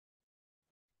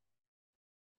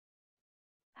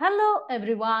Hello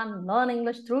everyone, learn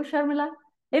English through Sharmila.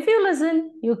 If you listen,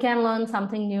 you can learn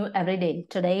something new every day.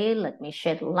 Today, let me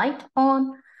shed light on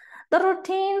the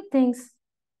routine things.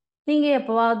 நீங்க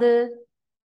எப்பவாவது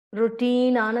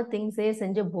ருட்டீனான திங்ஸே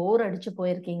செஞ்சு போர் அடிச்சு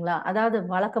போயிருக்கீங்களா? அதாவது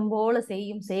வழக்கம் போல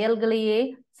செய்யும் செயல்களையே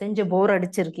செஞ்சு போர்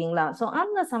அடிச்சிருக்கீங்களா? ஸோ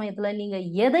அந்த சமயத்துல நீங்க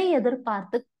எதை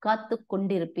எதிர்பார்த்து காத்து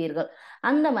கொண்டிருப்பீர்கள்?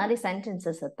 அந்த மாதிரி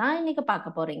சென்டென்சஸ் தான் இன்னைக்கு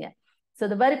பார்க்க போறீங்க. So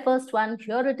the very first one,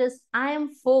 here it is, I am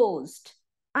forced.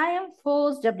 I am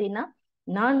forced அப்படின்னா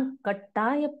நான்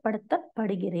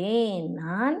கட்டாயப்படுத்தப்படுகிறேன்.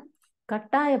 நான்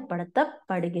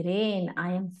கட்டாயப்படுத்தப்படுகிறேன்.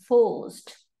 I am forced.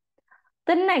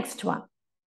 The next one,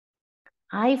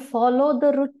 I follow the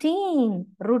routine.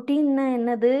 Routineனா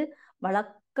என்னது?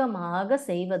 வழக்கமாக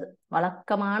செய்வது.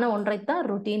 வழக்கமான ஒன்றைத்தான்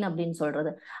routine அப்படின்னு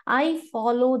சொல்றது. I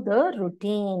follow the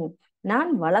routine.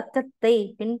 நான் வழக்கத்தை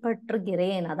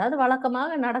பின்பற்றுகிறேன். அதாவது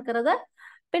வழக்கமாக நடக்கிறத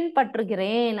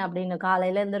பின்பற்றுகிறேன் அப்படின்னு.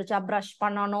 காலையில எந்திரிச்சா ப்ரஷ்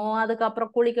பண்ணணும்,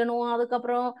 அதுக்கப்புறம் குளிக்கணும்,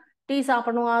 அதுக்கப்புறம் டீ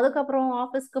சாப்பிடணும், அதுக்கப்புறம்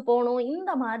ஆஃபீஸ்க்கு போகணும்.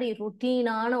 இந்த மாதிரி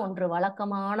ருட்டீனான ஒன்று,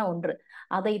 வழக்கமான ஒன்று,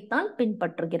 அதைத்தான்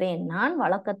பின்பற்றுகிறேன். நான்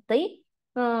வழக்கத்தை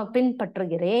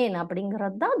பின்பற்றுகிறேன்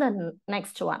அப்படிங்கிறது தான் the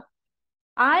next one.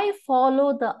 I follow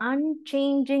the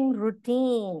unchanging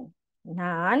routine.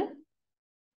 நான்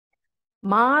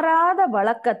மாறாத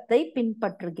வழக்கத்தை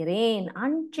பின்பற்றுகிறேன்.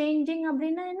 அன்சேஞ்சிங்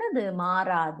அப்படின்னா என்னது?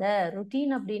 மாறாத.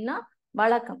 ருட்டீன் அப்படின்னா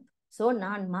வழக்கம். சோ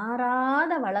நான்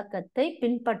மாறாத வழக்கத்தை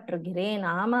பின்பற்றுகிறேன்.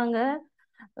 ஆமாங்க,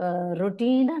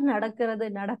 ருட்டீனா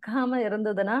நடக்காம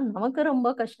இருந்ததுன்னா நமக்கு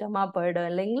ரொம்ப கஷ்டமா போயிடும்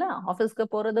இல்லைங்களா? ஆபீஸ்க்கு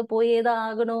போறது போயேதான்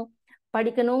ஆகணும்,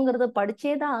 படிக்கணுங்கிறது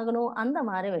படிச்சேதான் ஆகணும், அந்த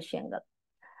மாதிரி விஷயங்கள்.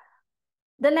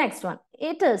 The next one,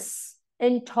 it is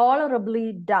intolerably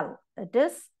dull. It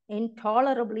is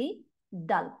intolerably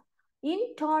dull.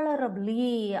 Intolerably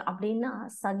அப்படின்னா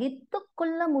சகித்து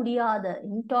கொள்ள முடியாத.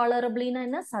 intolerablyனா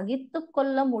என்ன? சகித்து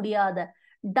கொள்ள முடியாத.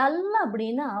 dull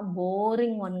அப்படின்னா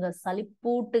boring ஒன்க,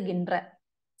 சலிப்பூட்டுகின்ற.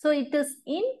 so it is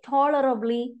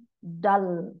intolerably dull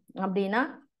அப்படின்னா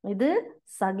இது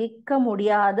சகிக்க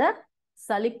முடியாத,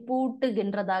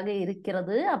 சலிப்பூட்டுகின்றதாக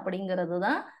இருக்கிறது அப்படிங்கிறது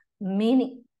தான்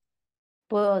மீனிங்.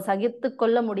 இப்போ சகித்து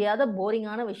கொள்ள முடியாத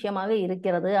போரிங்கான விஷயமாக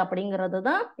இருக்கிறது அப்படிங்கிறது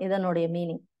தான் இதனுடைய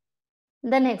meaning.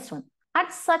 The next one, at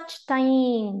such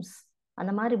times.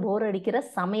 அந்த மாதிரி போர் அடிக்கிற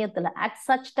சமயத்துல. at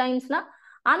such timesனா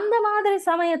அந்த மாதிரி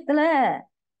சமயத்துல,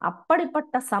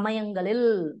 அப்படிப்பட்ட சமயங்களில்.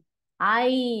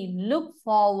 I look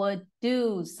forward to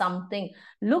something.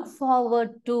 look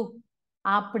forward to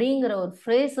அப்படிங்கிற ஒரு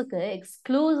ஃப்ரேஸுக்கு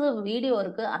எக்ஸ்க்ளூசிவ் வீடியோ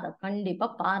இருக்கு, அதை கண்டிப்பா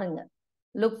பாருங்க.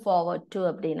 look forward to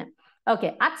அப்படின்னு. ஓகே,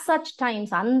 at such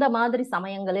times அந்த மாதிரி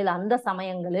சமயங்களில், அந்த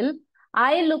சமயங்களில்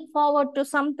I look forward to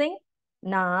something.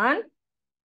 நான்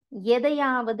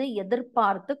எதையாவது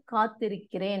எதிர்பார்த்து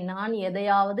காத்திருக்கிறேன். நான்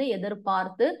எதையாவது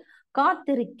எதிர்பார்த்து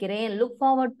காத்திருக்கிறேன். லுக்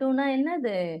ஃபார்வர்ட் டுனா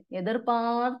என்னது?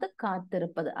 எதிர்பார்த்து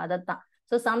காத்திருப்பது, அதத்தான்.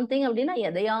 சோ சம்திங் அப்படின்னா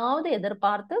எதையாவது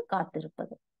எதிர்பார்த்து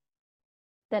காத்திருப்பது.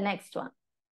 The next one,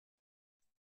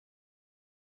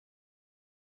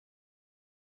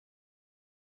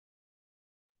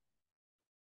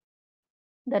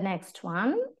 the next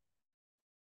one,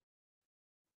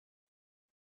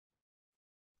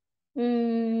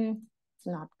 it's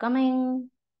not coming.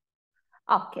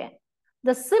 Okay,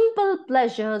 the simple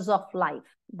pleasures of life.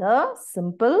 The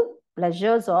simple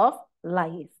pleasures of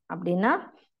life அப்படின்னா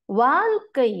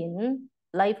வாழ்க்கையின்,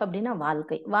 லைஃப் அப்படின்னா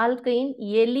வாழ்க்கை, வாழ்க்கையின்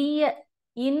எளிய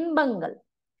இன்பங்கள்,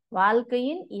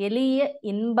 வாழ்க்கையின் எளிய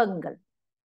இன்பங்கள்.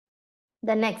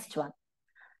 The next one,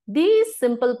 these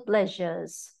simple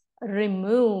pleasures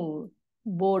remove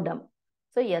boredom.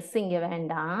 so yes, இங்க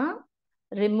வேண்டாம்,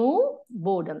 remove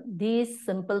boredom. These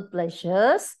simple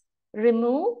pleasures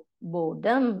remove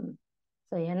boredom.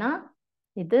 so ஏன்னா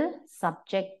இது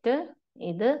subject,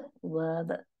 இது verb,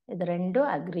 இது ரெண்டும்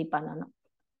agree பண்ணணும்.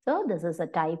 so this is a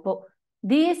typo.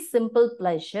 These simple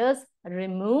pleasures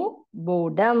remove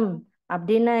boredom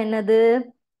அப்படின்னா என்னது?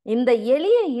 இந்த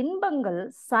எளிய இன்பங்கள்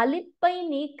சலிப்பை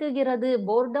நீக்குகிறது.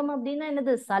 போர்டம் அப்படின்னா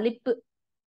என்னது? சலிப்பு.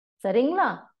 சரிங்களா?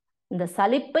 இந்த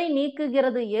சலிப்பை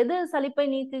நீக்குகிறது. எது சலிப்பை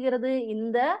நீக்குகிறது?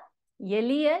 இந்த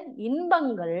எளிய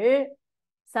இன்பங்கள்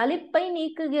சலிப்பை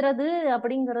நீக்குகிறது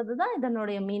அப்படிங்கிறது தான்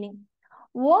இதனுடைய meaning.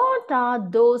 What are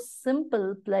those simple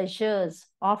pleasures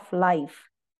of life?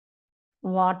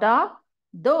 What are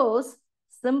those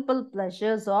simple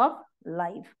pleasures of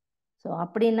life? so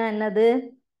அப்படின்னா என்னது?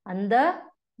 அந்த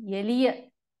எளிய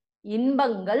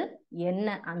இன்பங்கள் என்ன?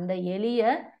 அந்த எளிய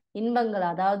இன்பங்கள்,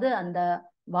 அதாவது அந்த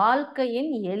வாழ்க்கையின்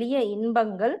எளிய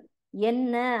இன்பங்கள்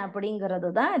என்ன அப்படிங்கிறது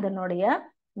தான் இதனுடைய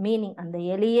மீனிங். அந்த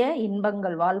எளிய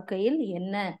இன்பங்கள் வாழ்க்கையில்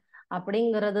என்ன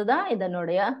அப்படிங்கிறது தான்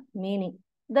இதனுடைய meaning.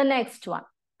 The next one,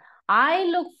 I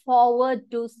look forward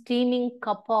to steaming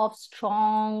cup of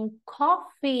strong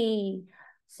coffee.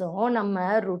 So நம்ம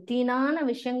ருட்டீனான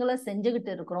விஷயங்களை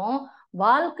செஞ்சுக்கிட்டு இருக்கிறோம்.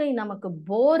 வாழ்க்கை நமக்கு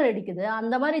போர் அடிக்குது.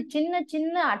 அந்த மாதிரி சின்ன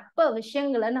சின்ன அற்ப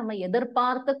விஷயங்களை நம்ம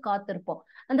எதிர்பார்த்து காத்திருப்போம்.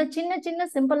 அந்த சின்ன சின்ன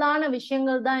சிம்பிளான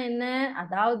விஷயங்கள் தான் என்ன?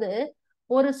 அதாவது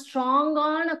ஒரு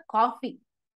ஸ்ட்ராங்கான காஃபி,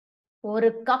 ஒரு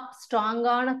கப்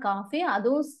ஸ்ட்ராங்கான காஃபி,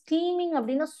 அதுவும் ஸ்டீமிங்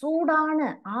அப்படின்னா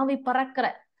சூடான ஆவி பறக்கிற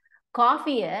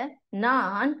காஃபிய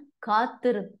நான்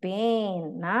காத்திருப்பேன்,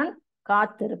 நான்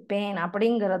காத்திருப்பேன்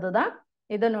அப்படிங்கிறது தான்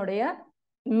இதனுடைய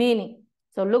மீனிங்.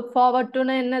 ஸோ லுக் ஃபார்வர்ட்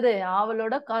டுன்னு என்னது?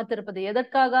 ஆவலோட காத்திருப்பது.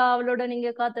 எதற்காக ஆவலோட நீங்க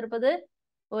காத்திருப்பது?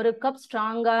 ஒரு கப்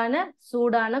ஸ்ட்ராங்கான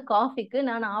சூடான காஃபிக்கு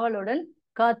நான் ஆவலுடன்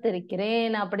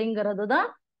காத்திருக்கிறேன் அப்படிங்கிறது தான்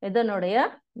இதனுடைய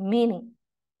meaning.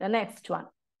 Next one,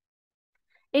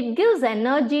 it gives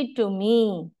energy to me.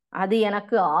 அது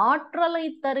எனக்கு ஆற்றலை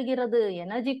தருகிறது.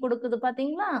 எனர்ஜி கொடுக்குது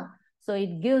பாத்தீங்களா? So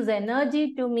it gives energy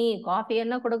to me. Coffee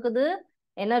என்ன கொடுக்குது?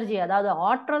 எனர்ஜி, அதாவது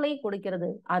ஆற்றலை கொடுக்கிறது.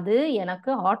 அது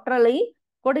எனக்கு ஆற்றலை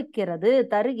கொடுக்கிறது,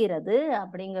 தருகிறது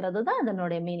அப்படிங்கிறது தான்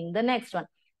அதனுடைய meaning. The next one,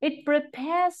 it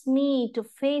prepares me to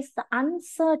face the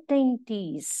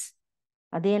uncertainties.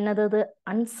 அது என்னது?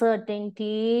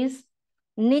 அன்சர்டனிட்டிஸ்,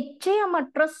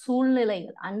 நிச்சயமற்ற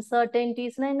சூழ்நிலைகள்.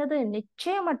 அன்சர்டனிட்டிஸ்னா என்னது?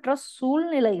 நிச்சயமற்ற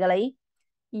சூழ்நிலைகளை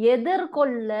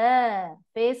எதிர்கொள்ள.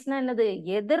 பேசினா என்னது?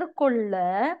 எதிர்கொள்ள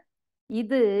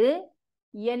இது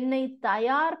என்னை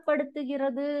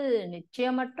தயார்படுத்துகிறது.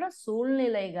 நிச்சயமற்ற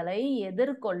சூழ்நிலைகளை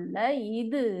எதிர்கொள்ள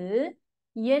இது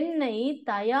என்னை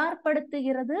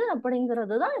தயார்படுத்துகிறது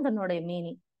அப்படிங்கிறது தான் இதனுடைய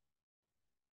meaning.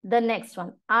 The next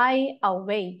one, I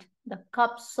await the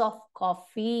cups of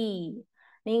coffee.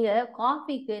 நீங்க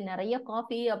காஃபிக்கு நிறைய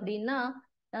காஃபி அப்படின்னா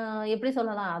எப்படி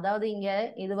சொல்லலாம்? அதாவது இங்க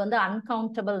இது வந்து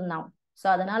அன்கவுண்டபிள் நவுன். ஸோ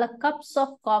அதனால கப்ஸ்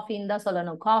ஆஃப் காஃபின்னு தான்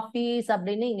சொல்லணும். காஃபீஸ்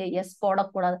அப்படின்னு இங்க எஸ்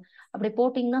போடக்கூடாது. அப்படி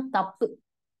போட்டீங்கன்னா தப்பு.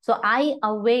 So I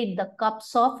await the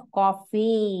cups of coffee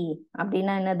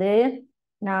அப்படின்னா என்னது?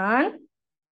 நான்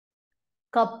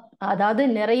கப், அதாவது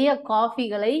நிறைய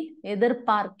காஃபிகளை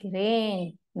எதிர்பார்க்கிறேன்,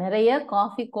 நிறைய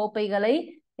காஃபி கோப்பைகளை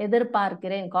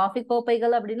எதிர்பார்க்கிறேன். காஃபி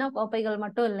கோப்பைகள் அப்படின்னா கோப்பைகள்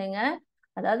மட்டும் இல்லைங்க,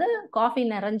 அதாவது காஃபி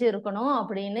நிறைஞ்சு இருக்கணும்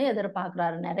அப்படின்னு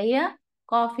எதிர்பார்க்கிறாரு. நிறைய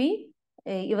காஃபி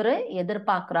இவரு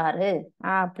எதிர்பார்க்கிறாரு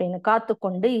அப்படின்னு, காத்து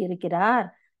கொண்டு இருக்கிறார்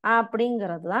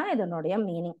அப்படிங்கிறது தான் இதனுடைய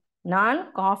மீனிங். நான்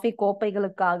காஃபி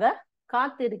கோப்பைகளுக்காக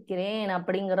காத்திருக்கிறேன்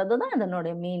அப்படிங்கிறது தான்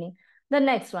இதனுடைய meaning. The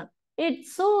next one, it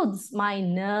சூத்ஸ் my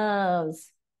nerves.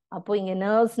 அப்போ இங்க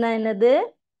நர்வ்ஸ்னா என்னது?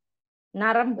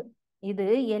 நரம்பு. இது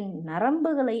என்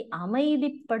நரம்புகளை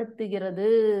அமைதிப்படுத்துகிறது.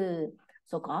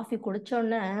 ஸோ காஃபி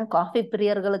குடிச்சோடனே காஃபி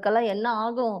பிரியர்களுக்கெல்லாம் என்ன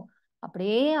ஆகும்?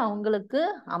 அப்படியே அவங்களுக்கு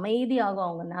அமைதி ஆகும்.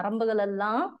 அவங்க நரம்புகள்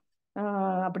எல்லாம்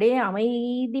அப்படியே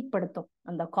அமைதிப்படுத்தும்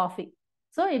அந்த coffee.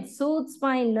 So it சூத்ஸ்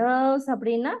my nerves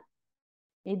அப்படின்னா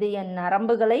இது என்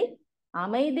நரம்புகளை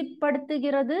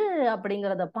அமைதிப்படுத்துகிறது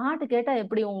அப்படிங்கிறத பாட்டு கேட்டா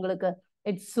எப்படி உங்களுக்கு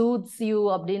இட் சூட்ஸ் யூ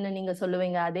அப்படின்னு நீங்க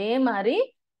சொல்லுவீங்க. அதே மாதிரி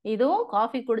இதுவும்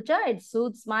காஃபி குடிச்சா இட்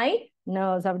சூட்ஸ் மை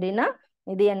நர்வ்ஸ் அப்படின்னா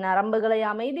இது என் நரம்புகளை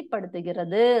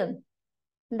அமைதிப்படுத்துகிறது.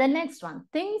 The next one,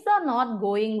 things are not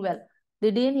going well.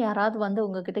 திடீர்னு யாராவது வந்து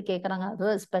உங்ககிட்ட கேட்குறாங்க, அது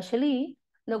எஸ்பெஷலி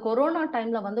இந்த கொரோனா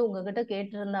டைம்ல வந்து உங்ககிட்ட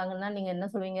கேட்டு இருந்தாங்கன்னா நீங்க என்ன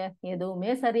சொல்லுவீங்க?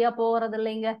 எதுவுமே சரியா போறது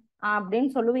இல்லைங்க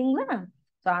அப்படின்னு சொல்லுவீங்களா?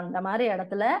 ஸோ அந்த மாதிரி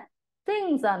இடத்துல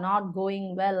things are not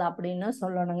going well அப்படின்னு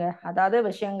சொல்லணுங்க. அதாவது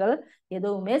விஷயங்கள்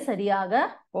எதுவுமே சரியாக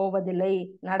போவதில்லை,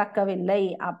 நடக்கவில்லை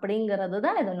அப்படிங்கிறது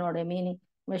தான் இதனுடைய மீனிங்.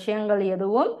 விஷயங்கள்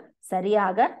எதுவும்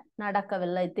சரியாக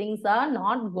நடக்கவில்லை, things are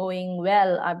not going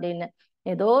well அப்படின்னு.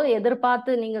 ஏதோ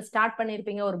எதிர்பார்த்து நீங்க ஸ்டார்ட்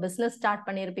பண்ணிருப்பீங்க, ஒரு பிசினஸ் ஸ்டார்ட்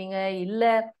பண்ணிருப்பீங்க, இல்ல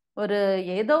ஒரு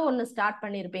ஏதோ ஒண்ணு ஸ்டார்ட்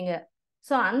பண்ணிருப்பீங்க.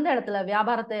 ஸோ அந்த இடத்துல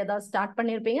வியாபாரத்தை ஏதாவது ஸ்டார்ட்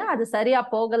பண்ணிருப்பீங்க, அது சரியா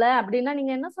போகல அப்படின்னா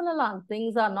நீங்க என்ன சொல்லலாம்?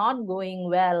 Things are not going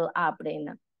well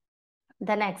அப்படின்னு.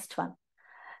 The next one,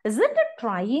 is it a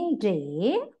trying day?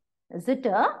 Is it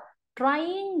a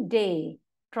trying day?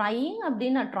 Trying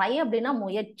அப்படின்னா ட்ரை அப்படின்னா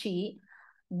முயற்சி,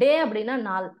 டே அப்படின்னா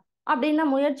நாள். அப்படின்னா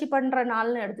முயற்சி பண்ற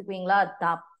நாள்னு எடுத்துக்குவீங்களா?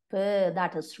 தப்பு,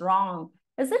 that is wrong.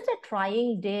 Is it a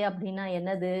trying day அப்படின்னா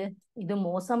என்னது? இது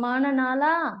மோசமான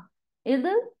நாளா,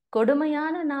 இது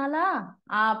கொடுமையான நாளா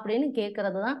அப்படின்னு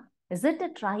கேட்கறது தான் is it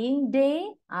a trying day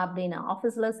அப்படின்னு.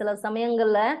 ஆபீஸ்ல சில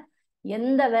சமயங்கள்ல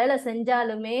எந்த வேலை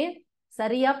செஞ்சாலுமே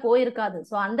சரியா போயிருக்காது.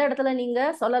 ஸோ அந்த இடத்துல நீங்க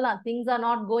சொல்லலாம் things are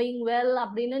not going well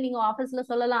அப்படின்னு நீங்க ஆபீஸ்ல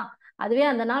சொல்லலாம். அதுவே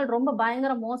அந்த நாள் ரொம்ப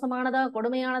பயங்கர மோசமானதா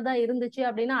கொடுமையானதா இருந்துச்சு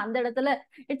அப்படின்னா அந்த இடத்துல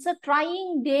இட்ஸ் அ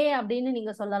ட்ரையிங் டே அப்படின்னு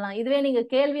நீங்க சொல்லலாம். இதுவே நீங்க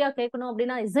கேள்வியா கேட்கணும்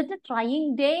அப்படின்னா இஸ் இட் அ ட்ரையிங்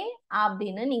டே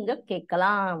அப்படின்னு நீங்க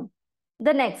கேட்கலாம்.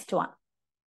 The next one,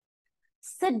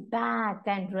 sit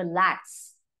back and relax.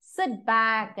 Sit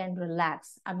back and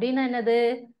relax அப்படின்னா என்னது?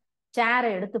 சேரை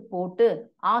எடுத்து போட்டு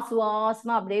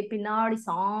ஆசுவாசமா அப்படியே பின்னாடி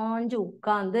சாஞ்சு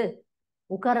உட்கார்ந்து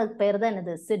உட்கார்றதுக்கு பேர் தான்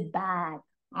என்னது? Sit back.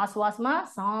 ஆசுவாசமா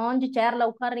சாஞ்சு சேர்ல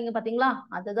உட்கார்றீங்க பாத்தீங்களா,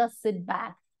 அதுதான் சிட்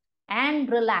பேக். அண்ட்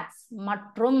ரிலாக்ஸ்,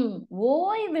 மற்றும்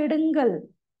ஓய்வெடுங்கள்.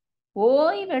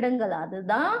 ஓய்வெடுங்கள்,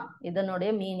 அதுதான்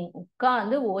இதனுடைய மீனிங்.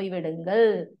 உட்கார்ந்து ஓய்வெடுங்கள்,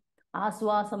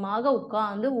 ஆசுவாசமாக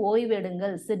உட்கார்ந்து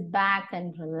ஓய்வெடுங்கள். Sit back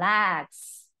and relax.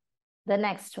 The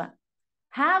next one,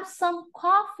 have some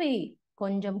coffee.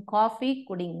 கொஞ்சம் காஃபி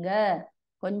குடிங்க,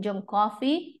 கொஞ்சம்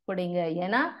காஃபி குடிங்க.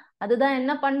 ஏன்னா அதுதான்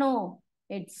என்ன பண்ணும்?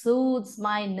 It soothes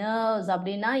my nerves.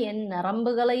 அப்படின்னா என்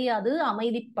நரம்புகளை அது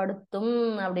அமைதிப்படுத்தும்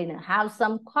அப்படின்னு. Have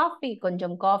some coffee,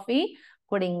 கொஞ்சம் காஃபி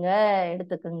குடிங்க,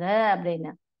 எடுத்துக்குங்க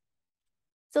அப்படின்னு.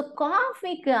 ஸோ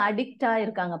காஃபிக்கு அடிக்ட்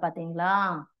ஆயிருக்காங்க பாத்தீங்களா,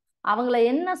 அவங்கள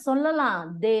என்ன சொல்லலாம்?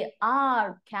 They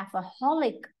are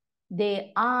கேஃபஹாலிக். தே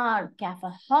ஆர்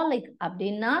கேஃபஹாலிக்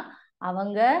அப்படின்னா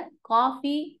அவங்க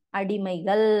காஃபி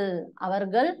அடிமைகள்.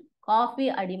 அவர்கள் காஃபி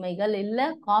அடிமைகள், இல்ல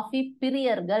காஃபி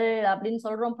பிரியர்கள் அப்படின்னு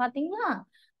சொல்றோம் பாத்தீங்களா.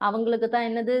 அவங்களுக்கு தான்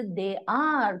என்னது? They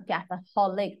are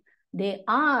கேஃபஹாலிக். They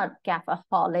are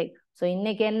கேஃபஹாலிக். So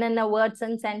இன்னைக்கு என்னென்ன வேர்ட்ஸ்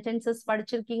அண்ட் சென்டென்சஸ்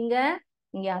படிச்சிருக்கீங்க?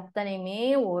 இங்க அத்தனையுமே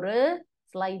ஒரு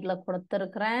ஸ்லைட்ல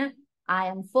கொடுத்திருக்கிறேன். I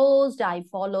am forced, I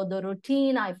follow the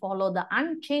routine, I follow the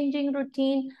unchanging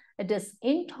routine. It is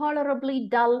intolerably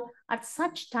dull. At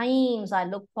such times, I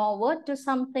look forward to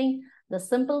something. The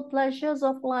simple pleasures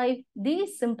of life,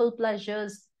 these simple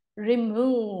pleasures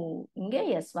remove. Inge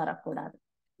yes varakudadu.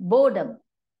 Boredom.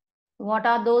 What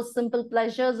are those simple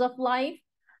pleasures of life?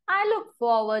 I look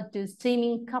forward to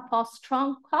steaming cup of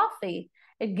strong coffee.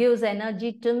 It gives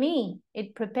energy to me. It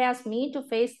prepares me to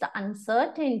face the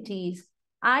uncertainties.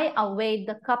 I await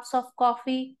the cups of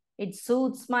coffee. It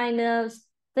soothes my nerves.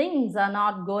 Things are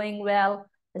not going well.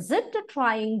 Is it a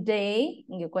trying day?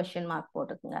 Inge question mark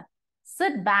potukunga.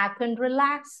 Sit back and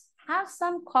relax. Have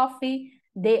some coffee.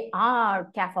 They are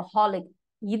caffeaholic.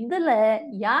 Idhula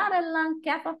yarellam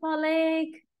caffeaholic?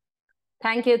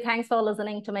 Thank you. Thanks for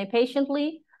listening to me patiently.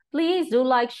 Please do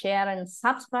like, share, and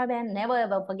subscribe, and never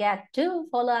ever forget to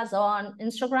follow us on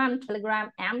Instagram, Telegram,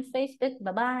 and Facebook.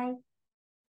 Bye-bye.